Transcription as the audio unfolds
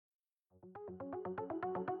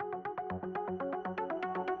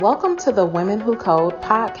Welcome to the Women Who Code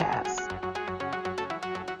podcast.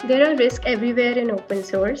 There are risks everywhere in open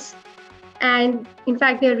source, and in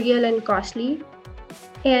fact, they're real and costly.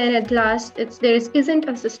 And at last, there isn't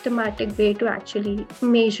a systematic way to actually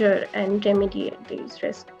measure and remediate these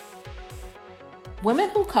risks.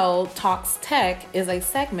 Women Who Code Talks Tech is a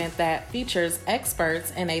segment that features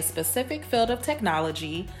experts in a specific field of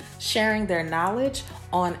technology sharing their knowledge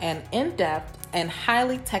on an in-depth and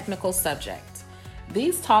highly technical subject.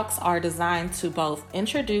 These talks are designed to both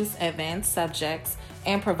introduce advanced subjects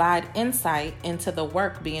and provide insight into the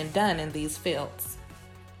work being done in these fields.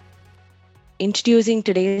 Introducing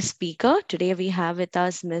today's speaker. Today we have with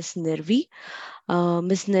us Ms. Nirvi.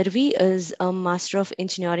 Ms. Nirvi is a Master of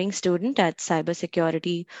Engineering student at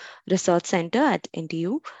Cybersecurity Research Center at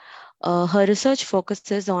NTU. Her research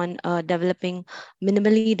focuses on developing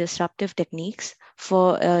minimally disruptive techniques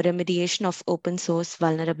for remediation of open source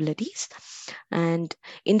vulnerabilities. And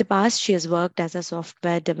in the past, she has worked as a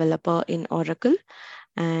software developer in Oracle.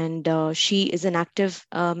 And she is an active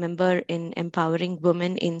member in empowering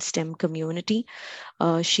women in STEM community.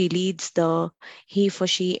 She leads the He for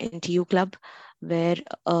She NTU Club, where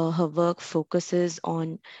her work focuses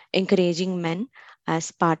on encouraging men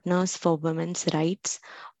as partners for women's rights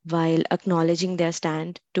while acknowledging their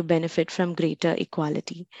stand to benefit from greater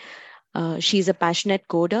equality. She's a passionate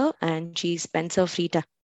coder and she spends her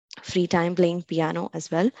free time playing piano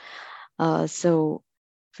as well. So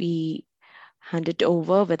we hand it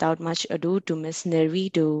over without much ado to Ms.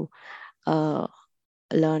 Nirvi to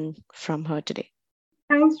learn from her today.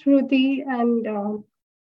 Thanks, Ruthie, and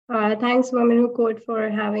thanks, Women Who Code, for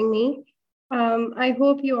having me. I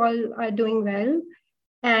hope you all are doing well,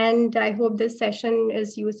 and I hope this session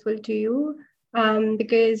is useful to you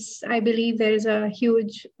because I believe there is a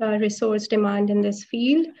huge resource demand in this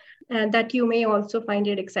field and that you may also find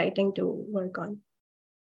it exciting to work on.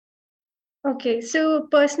 Okay, so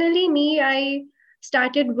personally, I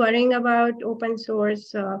started worrying about open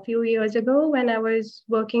source a few years ago when I was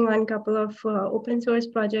working on a couple of open source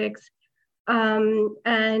projects.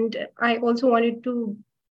 And I also wanted to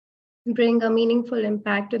bring a meaningful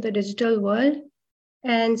impact to the digital world.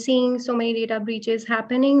 And seeing so many data breaches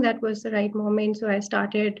happening, that was the right moment. So I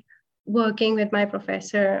started working with my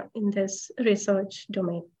professor in this research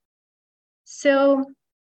domain. So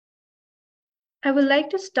I would like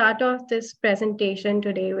to start off this presentation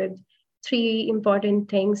today with three important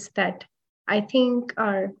things that I think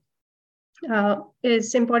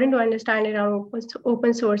is important to understand around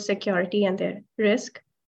open source security and their risk.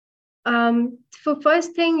 So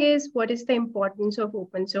first thing is, what is the importance of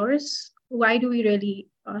open source? Why do we really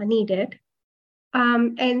need it?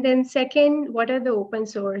 And then second, what are the open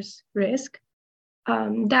source risks?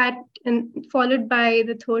 That and followed by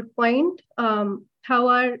the third point, how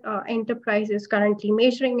are enterprises currently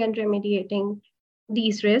measuring and remediating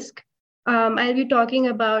these risks? I'll be talking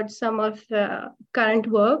about some of the current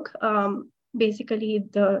work, basically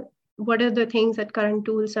what are the things that current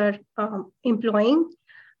tools are employing,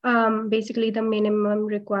 basically the minimum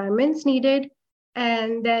requirements needed,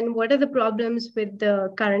 and then what are the problems with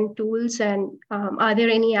the current tools and are there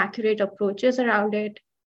any accurate approaches around it?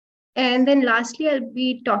 And then lastly, I'll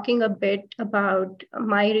be talking a bit about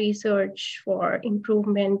my research for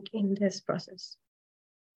improvement in this process.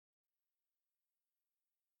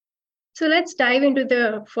 So let's dive into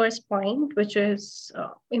the first point, which is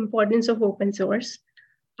importance of open source.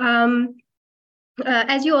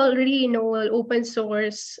 As you already know, open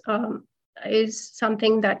source is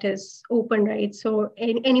something that is open, right? So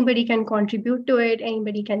anybody can contribute to it,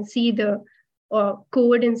 anybody can see the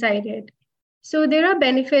code inside it. So there are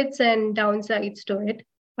benefits and downsides to it.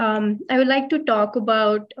 I would like to talk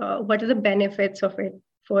about what are the benefits of it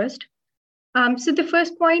first. So the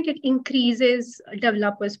first point, it increases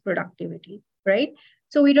developers' productivity, right?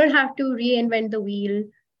 So we don't have to reinvent the wheel.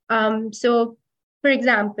 So for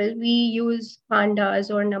example, we use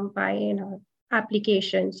pandas or NumPy in our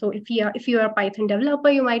application. So if you are a Python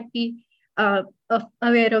developer, you might be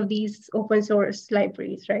aware of these open source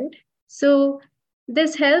libraries, right? So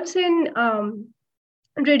this helps in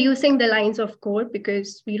reducing the lines of code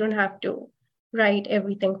because we don't have to write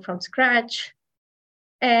everything from scratch.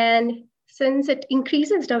 And since it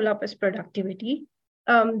increases developers' productivity,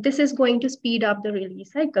 this is going to speed up the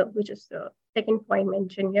release cycle, which is the second point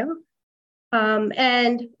mentioned here.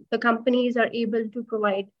 And the companies are able to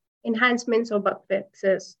provide enhancements or bug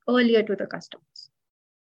fixes earlier to the customers.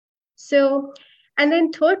 So, and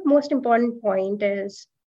then third most important point is,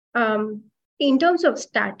 in terms of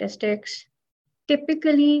statistics,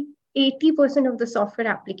 typically 80% of the software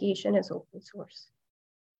application is open source.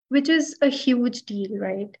 which is a huge deal,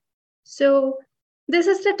 right? So this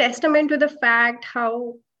is the testament to the fact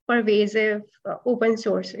how pervasive open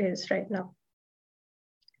source is right now.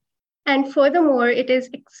 And furthermore, it is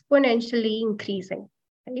exponentially increasing,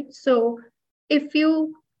 right? So if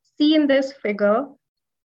you see in this figure,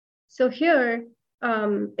 so here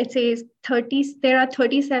it says there are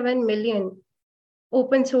 37 million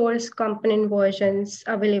open source component versions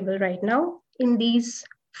available right now in these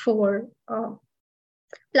four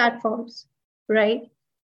platforms, right?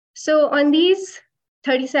 So on these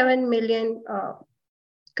 37 million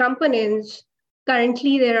components,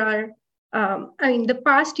 currently there are, the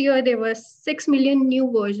past year there were 6 million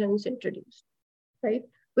new versions introduced, right?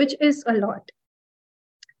 Which is a lot.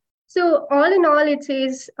 So all in all, it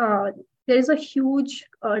says there is a huge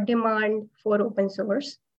demand for open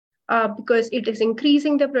source because it is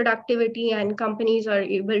increasing the productivity and companies are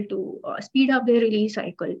able to speed up their release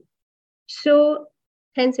cycle. So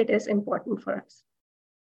hence it is important for us.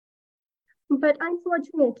 But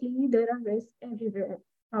unfortunately, there are risks everywhere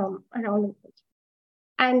around the world.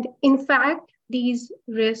 And in fact, these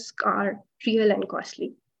risks are real and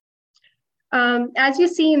costly. As you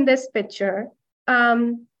see in this picture,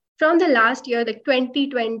 from the last year, like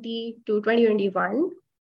 2020 to 2021,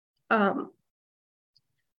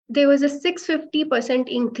 there was a 650%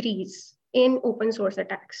 increase in open source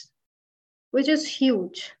attacks, which is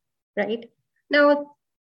huge, right? Now,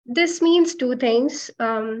 this means two things.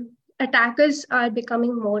 Attackers are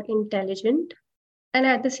becoming more intelligent, and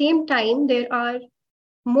at the same time, there are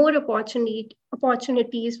more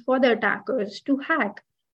opportunities for the attackers to hack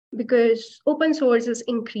because open source is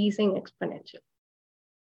increasing exponentially.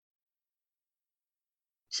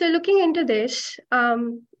 So looking into this,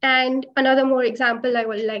 and another more example I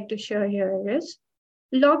would like to share here is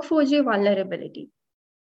Log4j vulnerability.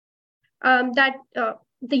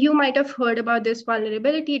 You might have heard about this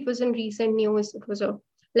vulnerability. It was in recent news. It was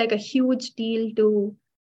like a huge deal to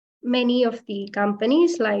many of the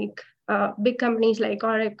companies, like big companies like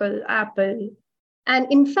Oracle, Apple. And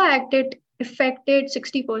in fact, it affected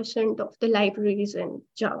 60% of the libraries in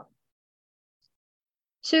Java.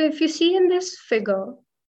 So if you see in this figure,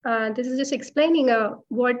 this is just explaining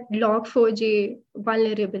what Log4j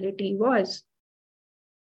vulnerability was.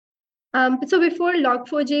 So before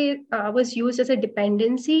Log4j was used as a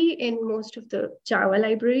dependency in most of the Java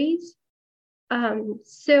libraries.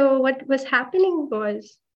 So what was happening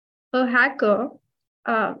was a hacker,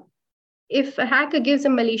 if a hacker gives a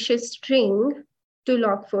malicious string to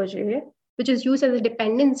Log4j, which is used as a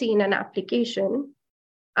dependency in an application,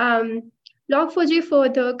 Log4j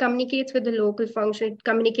further communicates with the local function, it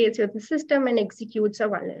communicates with the system and executes a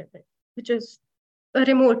vulnerability, which is a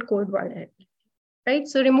remote code vulnerability, right?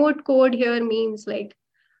 So remote code here means like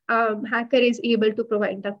hacker is able to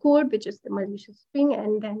provide the code, which is the malicious string,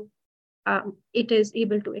 and then it is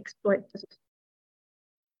able to exploit the system,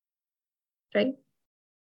 right?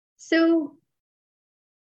 So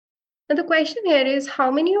the question here is,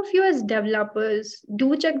 how many of you as developers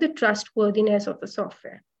do check the trustworthiness of the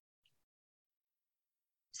software?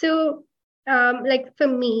 So like for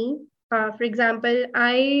me, for example,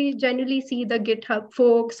 I generally see the GitHub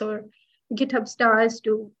folks or GitHub stars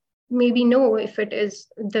to maybe know if it is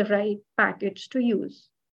the right package to use.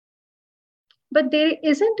 But there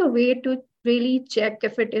isn't a way to really check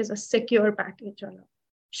if it is a secure package or not.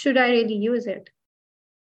 Should I really use it?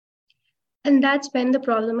 And that's when the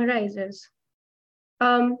problem arises.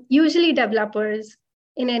 Usually developers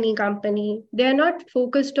in any company, they're not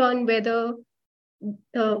focused on whether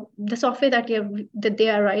the software that they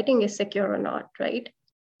are writing is secure or not, right?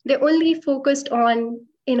 They're only focused on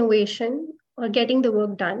innovation or getting the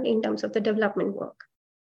work done in terms of the development work.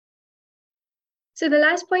 So the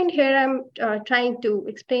last point here I'm trying to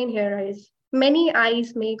explain here is many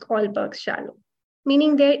eyes make all bugs shallow,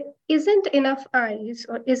 meaning there isn't enough eyes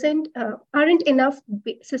or aren't enough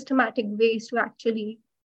systematic ways to actually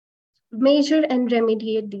measure and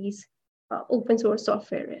remediate these open source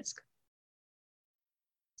software risks.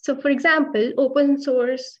 So for example, open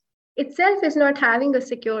source itself is not having a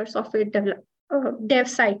secure software dev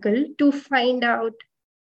cycle to find out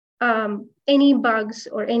any bugs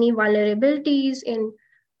or any vulnerabilities in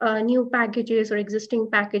new packages or existing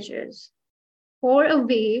packages, or a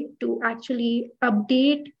way to actually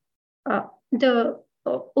update the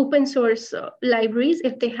open source libraries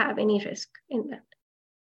if they have any risk in that.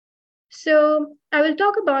 So I will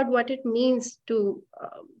talk about what it means to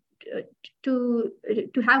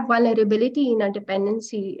have vulnerability in a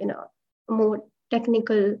dependency in a more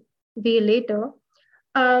technical way later.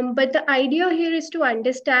 But the idea here is to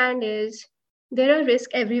understand is there are risks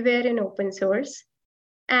everywhere in open source.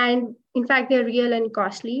 And In fact, they're real and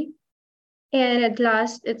costly. And at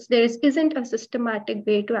last, there isn't a systematic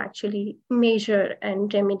way to actually measure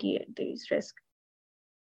and remediate these risks.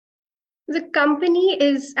 The company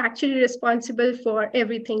is actually responsible for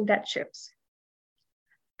everything that ships.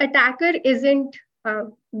 Attacker isn't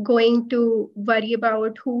going to worry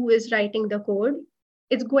about who is writing the code.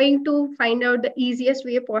 It's going to find out the easiest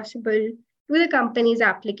way possible to the company's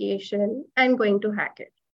application and going to hack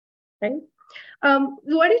it, right?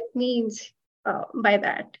 What it means by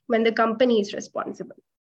that when the company is responsible.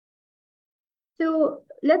 So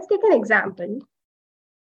let's take an example.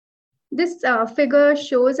 This figure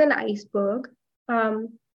shows an iceberg.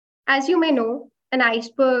 As you may know, an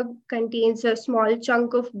iceberg contains a small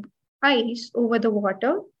chunk of ice over the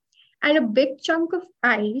water and a big chunk of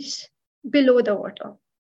ice below the water.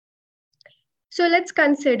 So let's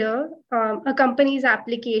consider a company's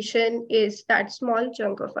application is that small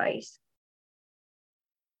chunk of ice.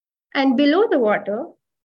 And below the water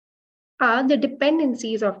are the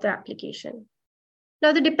dependencies of the application.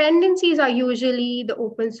 Now, the dependencies are usually the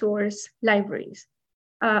open source libraries.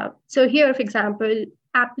 So here, for example,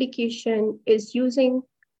 application is using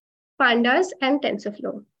pandas and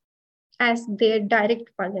TensorFlow as their direct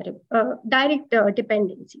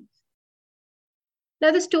dependencies.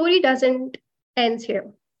 Now, the story doesn't end here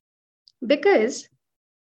because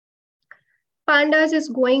pandas is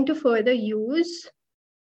going to further use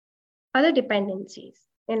other dependencies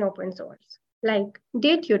in open source, like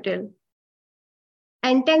dateutil,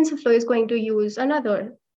 and TensorFlow is going to use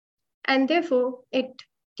another, and therefore it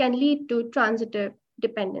can lead to transitive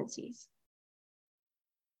dependencies.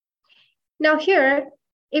 Now here,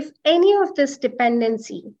 if any of this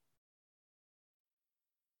dependency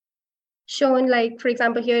shown, like for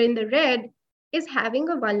example here in the red, is having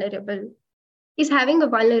a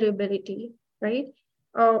vulnerability, right?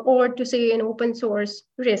 Or to say an open source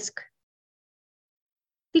risk,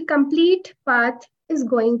 the complete path is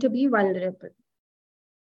going to be vulnerable,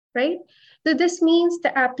 right? So this means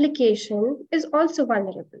the application is also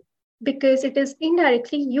vulnerable because it is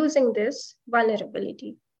indirectly using this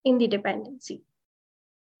vulnerability in the dependency.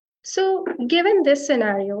 So given this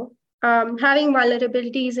scenario, having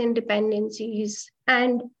vulnerabilities in dependencies,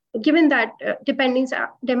 and given that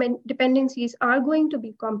dependencies are going to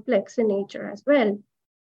be complex in nature as well,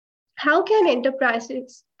 how can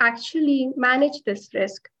enterprises actually manage this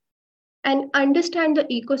risk and understand the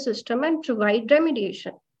ecosystem and provide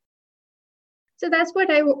remediation? So that's what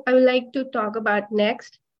I would like to talk about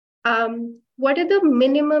next. What are the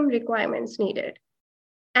minimum requirements needed?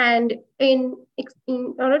 And in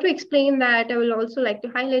order to explain that, I will also like to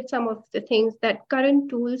highlight some of the things that current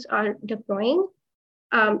tools are deploying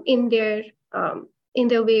in their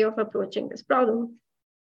way of approaching this problem.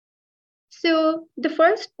 So the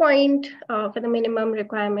first point for the minimum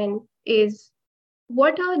requirement is,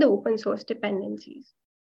 what are the open source dependencies?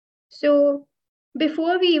 So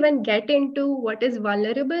before we even get into what is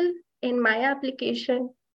vulnerable in my application,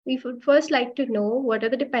 we would first like to know what are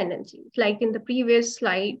the dependencies. Like in the previous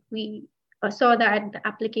slide, we saw that the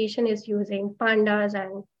application is using pandas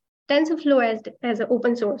and TensorFlow as an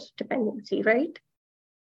open source dependency, right?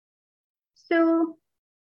 So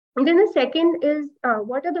then the second is,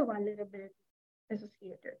 what are the vulnerabilities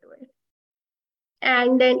associated with it?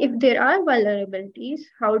 And then if there are vulnerabilities,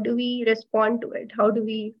 how do we respond to it? How do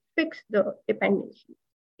we fix the dependency?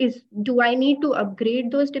 Do I need to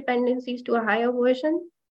upgrade those dependencies to a higher version,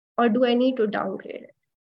 or do I need to downgrade it?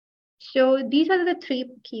 So these are the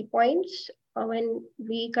three key points when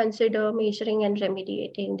we consider measuring and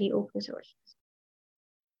remediating the open sources.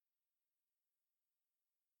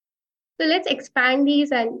 So let's expand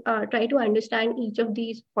these and try to understand each of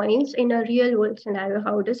these points in a real world scenario.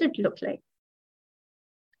 How does it look like?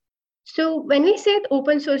 So when we say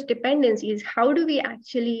open source dependencies, how do we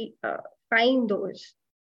actually find those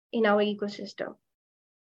in our ecosystem?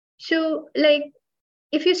 So like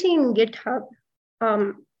if you see in GitHub,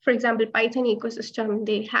 for example, Python ecosystem,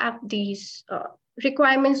 they have these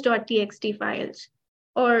requirements.txt files.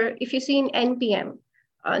 Or if you see in NPM,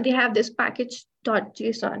 they have this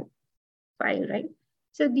package.json file, right?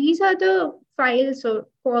 So these are the files, so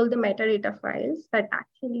called the metadata files, that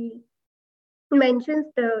actually mentions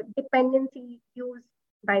the dependency used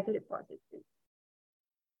by the repository.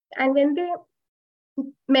 And when they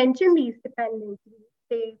mention these dependencies,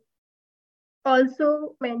 they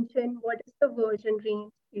also mention what is the version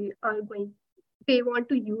range they want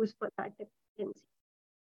to use for that dependency.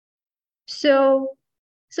 So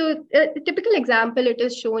a typical example it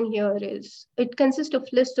is shown here is, it consists of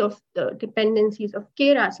list of the dependencies of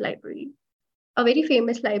Keras library, a very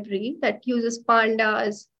famous library that uses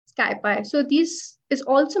pandas, SkyPy. So this is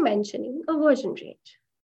also mentioning a version range.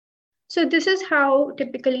 So this is how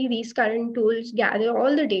typically these current tools gather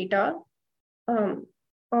all the data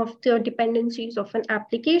of the dependencies of an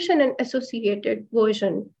application and associated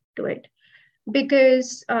version to it.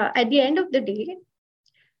 Because at the end of the day,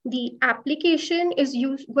 the application is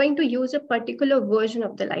going to use a particular version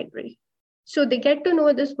of the library. So they get to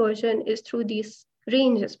know this version is through these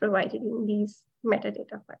ranges provided in these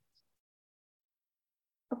metadata files.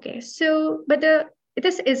 Okay, so, but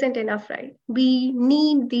this isn't enough, right? We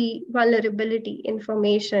need the vulnerability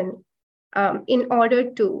information in order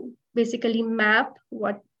to basically map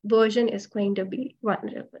what version is going to be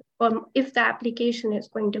vulnerable, or if the application is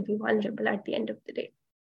going to be vulnerable at the end of the day.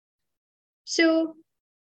 So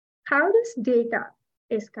how this data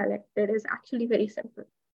is collected is actually very simple,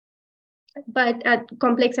 but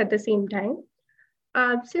complex at the same time.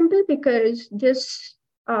 Simple because this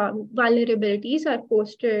vulnerabilities are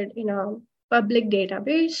posted in a public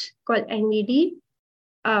database called NVD.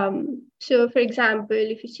 So for example,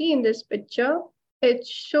 if you see in this picture, it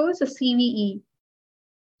shows a CVE,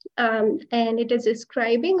 and it is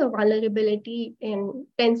describing a vulnerability in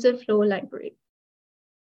TensorFlow library.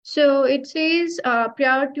 So it says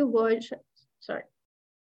prior to version, sorry.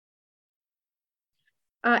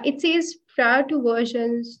 It says prior to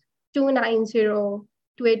versions 290,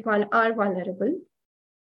 281 are vulnerable.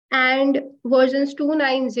 And versions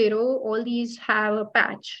 290, all these have a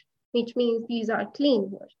patch, which means these are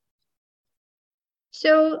clean versions.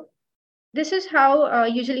 So this is how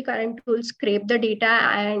usually current tools scrape the data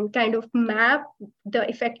and kind of map the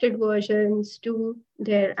affected versions to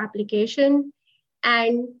their application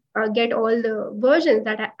and get all the versions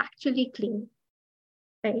that are actually clean,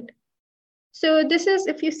 right? So this is,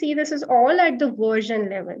 if you see, this is all at the version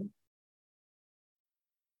level.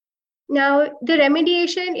 Now, the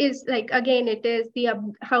remediation is like, again, it is the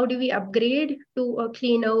how do we upgrade to a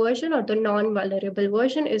cleaner version, or the non-vulnerable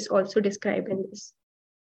version is also described in this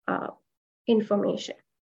information.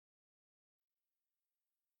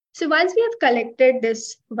 So once we have collected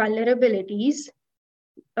this vulnerabilities,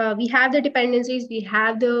 we have the dependencies, we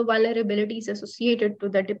have the vulnerabilities associated to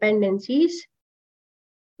the dependencies.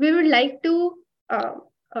 We would like to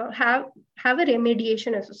have a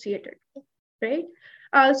remediation associated, right?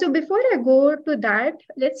 So before I go to that,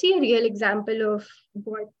 let's see a real example of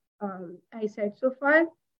what I said so far.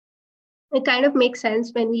 It kind of makes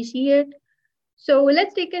sense when we see it. So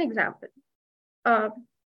let's take an example.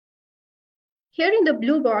 Here in the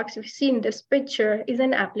blue box, if you see in this picture, is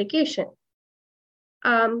an application.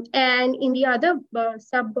 And in the other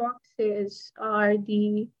sub boxes are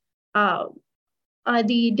the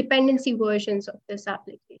dependency versions of this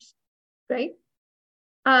application, right?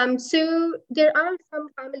 So there are some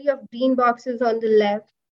family of green boxes on the left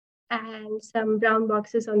and some brown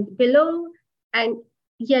boxes on below and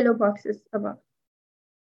yellow boxes above.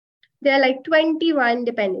 There are like 21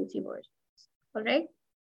 dependency versions, all right?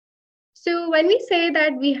 So when we say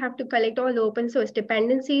that we have to collect all the open source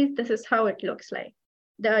dependencies, this is how it looks like,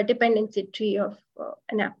 the dependency tree of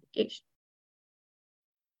an application.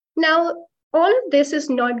 Now, all of this is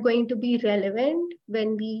not going to be relevant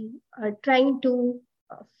when we are trying to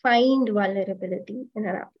find vulnerability in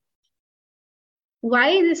an application.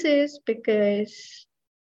 Why this is? Because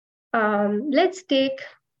let's take,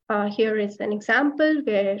 here is an example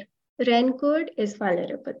where Ren code is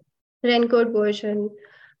vulnerable. Ren code version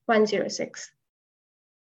 106.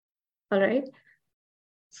 All right.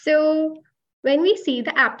 So when we see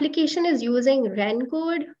the application is using Ren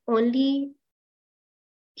code only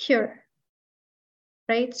here,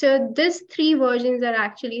 right? So these three versions are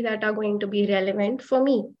actually that are going to be relevant for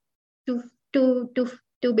me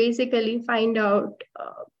to basically find out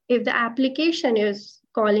if the application is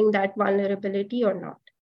calling that vulnerability or not.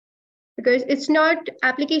 Because it's not,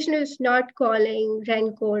 application is not calling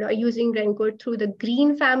Ren code or using Ren code through the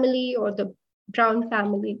green family or the brown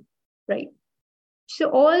family, right?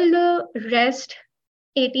 So all the rest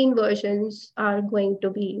 18 versions are going to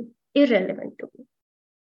be irrelevant to me.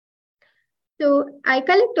 So I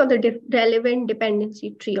collect all the relevant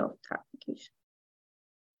dependency tree of the application.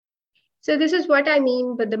 So this is what I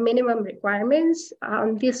mean with the minimum requirements.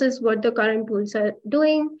 This is what the current tools are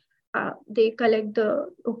doing. They collect the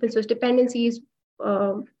open source dependencies,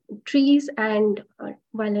 trees and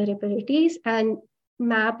vulnerabilities, and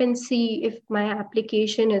map and see if my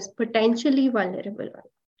application is potentially vulnerable.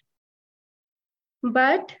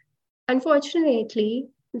 But unfortunately,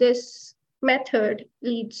 this method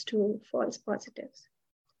leads to false positives.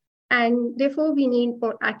 And therefore, we need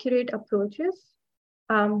more accurate approaches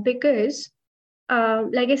because,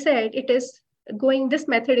 like I said, it is this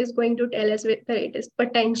method is going to tell us whether it is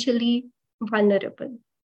potentially vulnerable,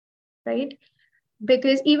 right?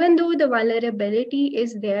 Because even though the vulnerability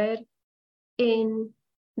is there in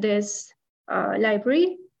this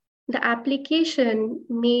library, the application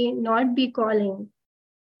may not be calling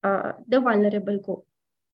the vulnerable code.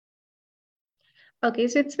 Okay,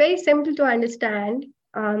 so it's very simple to understand.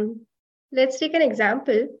 Let's take an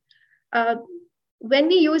example. When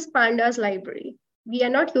we use Pandas library, we are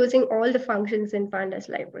not using all the functions in Pandas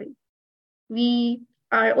library. We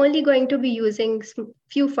are only going to be using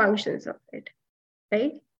few functions of it,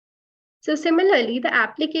 right? So similarly, the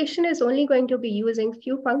application is only going to be using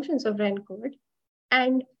few functions of Rencode.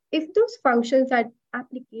 And if those functions that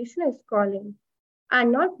application is calling are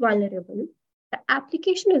not vulnerable, the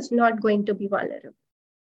application is not going to be vulnerable.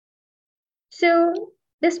 So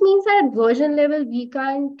this means that at version level, we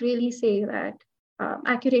can't really say that,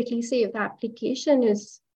 accurately say if the application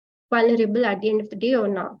is vulnerable at the end of the day or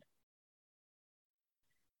not.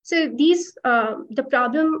 So the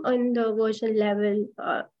problem on the version level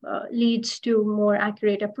leads to more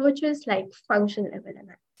accurate approaches like function level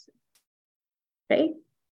analysis, right?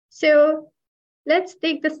 So let's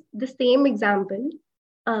take the same example,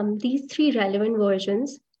 these three relevant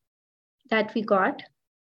versions that we got,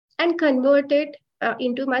 and convert it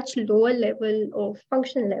into much lower level of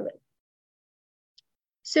function level.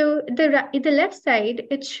 So the left side,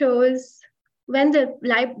 it shows when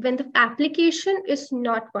the application is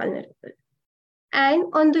not vulnerable. And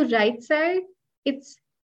on the right side, it's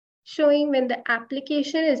showing when the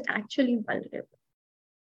application is actually vulnerable.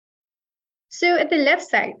 So at the left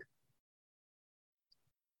side,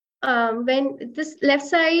 when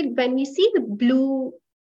we see the blue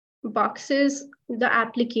boxes, the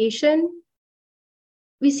application,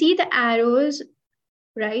 we see the arrows,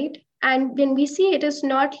 right? And when we see it is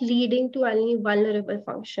not leading to any vulnerable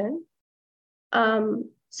function.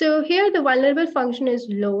 So here the vulnerable function is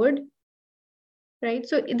lowered, right?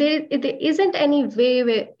 So there isn't any way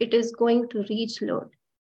where it is going to reach load.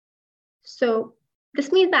 So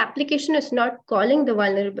this means the application is not calling the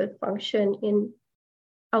vulnerable function in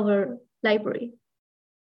our library.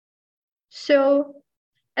 So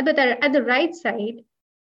at the right side,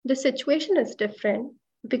 the situation is different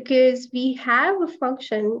because we have a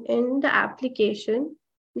function in the application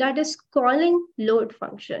that is calling load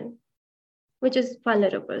function, which is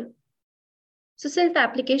vulnerable. So since the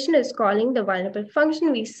application is calling the vulnerable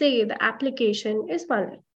function, we say the application is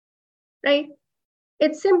vulnerable, right?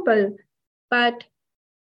 It's simple, but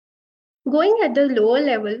going at the lower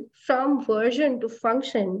level from version to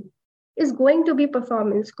function is going to be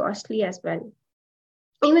performance costly as well,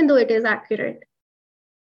 even though it is accurate.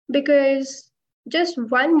 Because just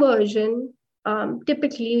one version,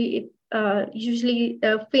 typically, usually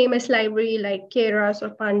a famous library like Keras or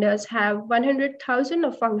Pandas have 100,000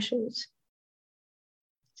 of functions.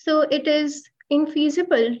 So it is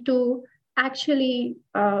infeasible to actually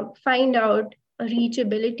find out a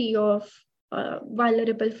reachability of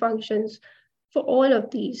vulnerable functions for all of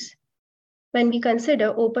these when we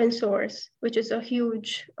consider open source, which is a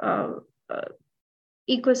huge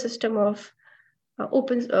ecosystem of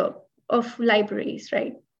of libraries,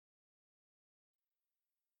 right?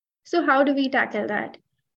 So how do we tackle that?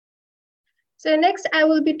 So next, I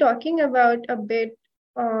will be talking about a bit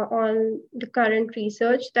on the current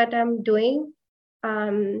research that I'm doing,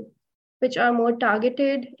 which are more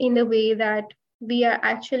targeted in the way that we are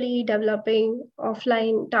actually developing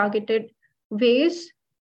offline targeted ways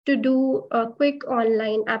to do a quick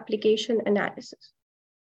online application analysis.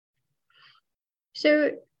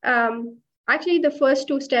 So actually, the first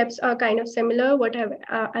two steps are kind of similar,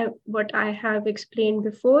 what I have explained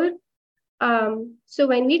before. So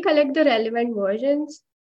when we collect the relevant versions,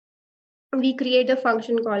 we create a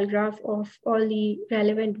function call graph of all the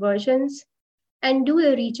relevant versions and do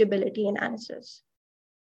the reachability analysis.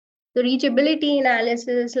 The reachability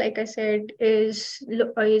analysis, like I said, is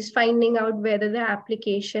finding out whether the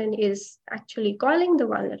application is actually calling the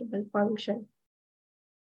vulnerable function.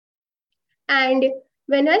 And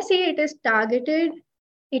when I say it is targeted,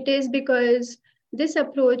 it is because this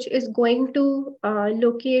approach is going to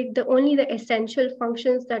locate only the essential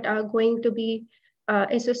functions that are going to be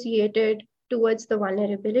associated towards the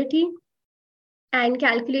vulnerability and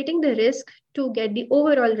calculating the risk to get the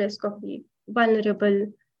overall risk of the vulnerable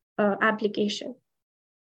application.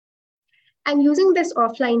 And using this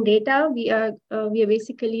offline data, we are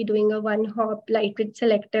basically doing a one-hop lightweight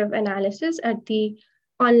selective analysis at the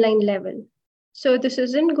online level. So this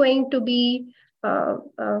isn't going to be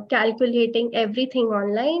calculating everything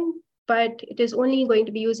online, but it is only going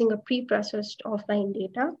to be using a pre-processed offline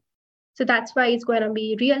data. So that's why it's going to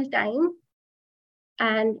be real time.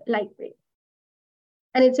 and lightweight.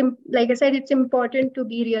 And it's, like I said, it's important to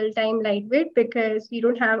be real-time lightweight because you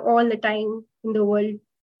don't have all the time in the world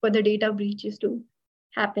for the data breaches to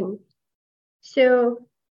happen. So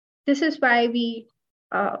this is why we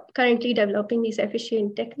are currently developing these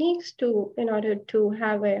efficient techniques in order to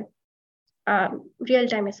have a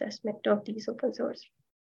real-time assessment of these open source.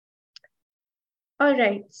 All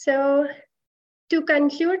right, so to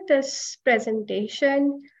conclude this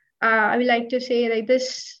presentation, I would like to say that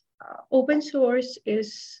this open source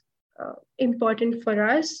is important for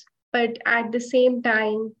us, but at the same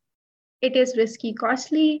time, it is risky,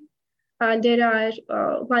 costly. There are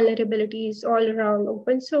vulnerabilities all around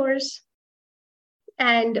open source,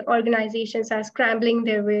 and organizations are scrambling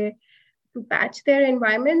their way to patch their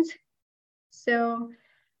environments. So,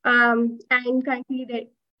 and currently there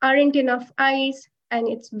aren't enough eyes, and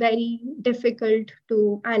it's very difficult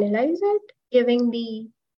to analyze it, given the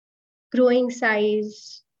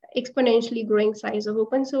exponentially growing size of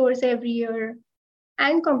open source every year,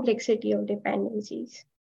 and complexity of dependencies.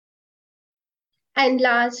 And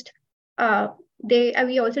last,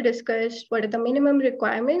 we also discussed what are the minimum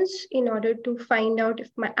requirements in order to find out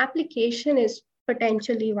if my application is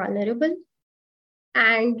potentially vulnerable.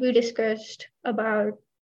 And we discussed about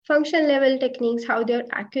function level techniques, how they're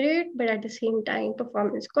accurate, but at the same time,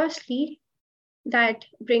 performance costly. That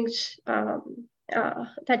brings,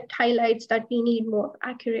 that highlights that we need more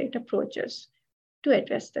accurate approaches to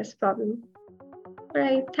address this problem. All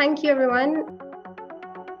right, thank you, everyone.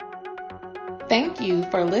 Thank you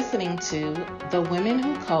for listening to the Women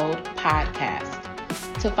Who Code podcast.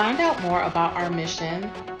 To find out more about our mission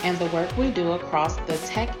and the work we do across the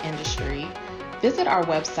tech industry, visit our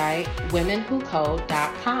website,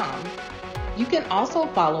 womenwhocode.com. You can also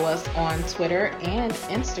follow us on Twitter and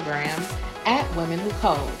Instagram at Women Who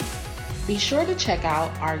Code. Be sure to check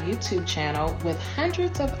out our YouTube channel with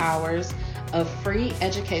hundreds of hours of free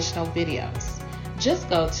educational videos. Just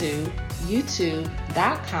go to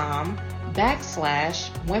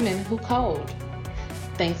youtube.com/Women Who Code.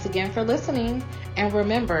 Thanks again for listening, and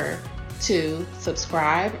remember to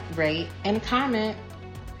subscribe, rate, and comment.